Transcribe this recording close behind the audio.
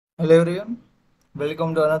Hello everyone,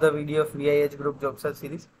 welcome to another video of VIEH group job search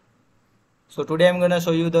series. So today I'm gonna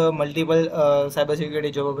show you the multiple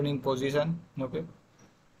cybersecurity job opening position. Okay.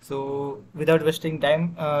 So without wasting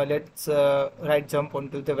time, let's right jump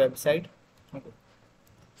onto the website. Okay.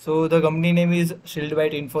 So the company name is Shield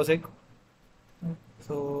Byte Infosec.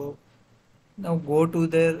 So now go to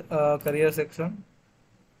their career section,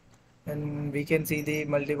 and we can see the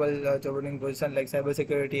multiple job opening position like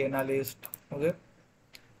cybersecurity analyst. Okay.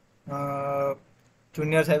 uh,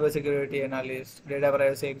 Junior cybersecurity analyst, data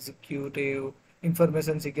privacy executive,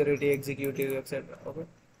 information security executive, etc. Okay.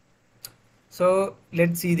 So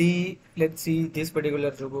let's see this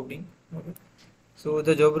particular job opening. Okay. So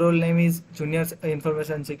the job role name is Junior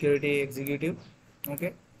Information Security Executive.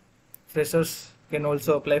 Okay. Freshers can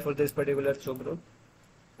also apply for this particular job role.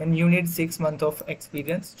 And you need 6 months of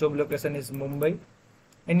experience. Job location is Mumbai.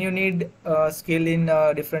 And you need skill in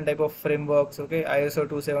different type of frameworks. Okay, ISO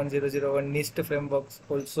 27001 NIST frameworks,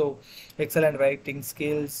 also excellent writing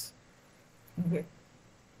skills. Okay,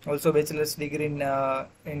 also bachelor's degree in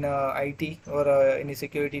IT or any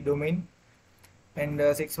security domain, and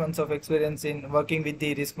 6 months of experience in working with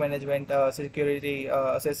the risk management, security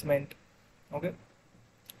assessment. Okay,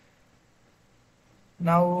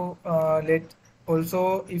 now let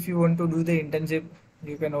also, if you want to do the internship,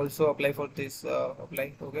 you can also apply for this.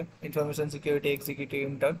 Apply. Okay, information security executive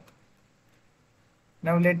intern.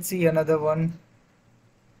 Now let's see another one.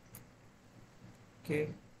 Okay,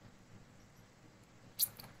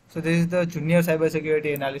 so this is the junior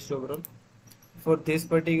cybersecurity analyst overall. For this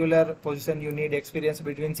particular position, you need experience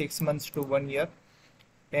between 6 months to 1 year,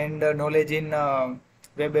 and knowledge in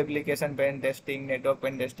web application pen testing, network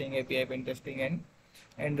pen testing, API pen testing, and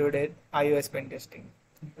Android and iOS pen testing.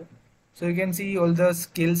 Okay. So you can see all the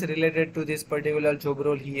skills related to this particular job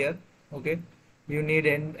role here. Okay, you need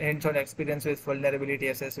hands-on experience with vulnerability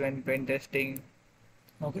assessment, pen testing.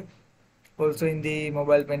 Okay, also in the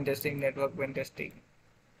mobile pen testing, network pen testing.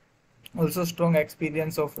 Also strong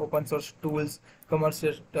experience of open source tools,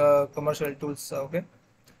 commercial tools. Okay,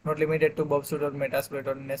 not limited to Bobsuit or Metasploit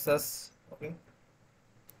or Nessus. Okay,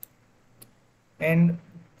 and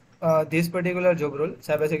this particular job role,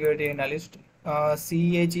 cybersecurity analyst,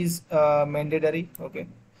 CEH is mandatory. Okay,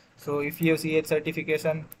 so if you have CEH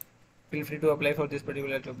certification, feel free to apply for this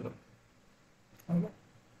particular job role. Okay.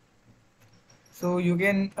 So you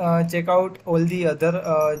can check out all the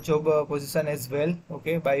other job position as well.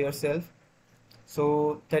 Okay, by yourself.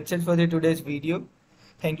 So that's it for the today's video.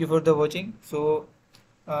 Thank you for the watching. So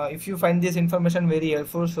if you find this information very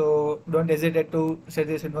helpful, so don't hesitate to share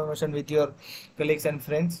this information with your colleagues and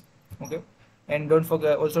friends. Okay, and don't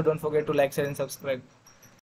forget to like, share, and subscribe.